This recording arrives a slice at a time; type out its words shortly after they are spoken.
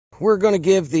we're going to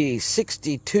give the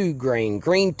 62 grain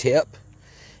green tip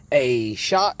a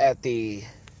shot at the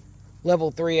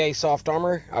level 3A soft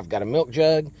armor. I've got a milk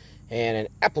jug and an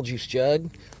apple juice jug.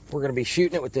 We're going to be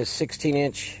shooting it with this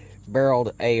 16-inch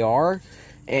barreled AR,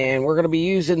 and we're going to be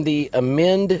using the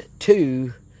Amend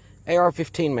 2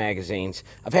 AR-15 magazines.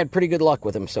 I've had pretty good luck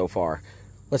with them so far.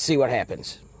 Let's see what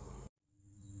happens.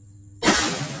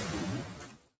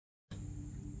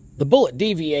 The bullet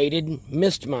deviated,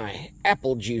 missed my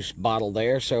apple juice bottle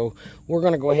there, so we're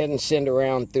going to go ahead and send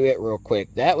around through it real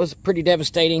quick. That was pretty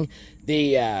devastating.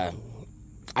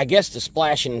 I guess the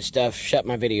splashing and stuff shut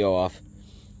my video off.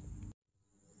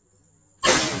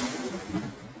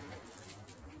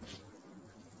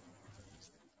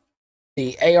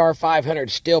 The AR-500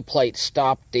 steel plate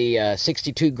stopped the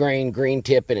 62 grain green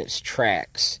tip in its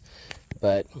tracks,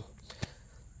 but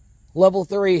level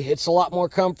 3, it's a lot more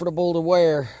comfortable to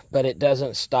wear, but it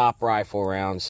doesn't stop rifle rounds.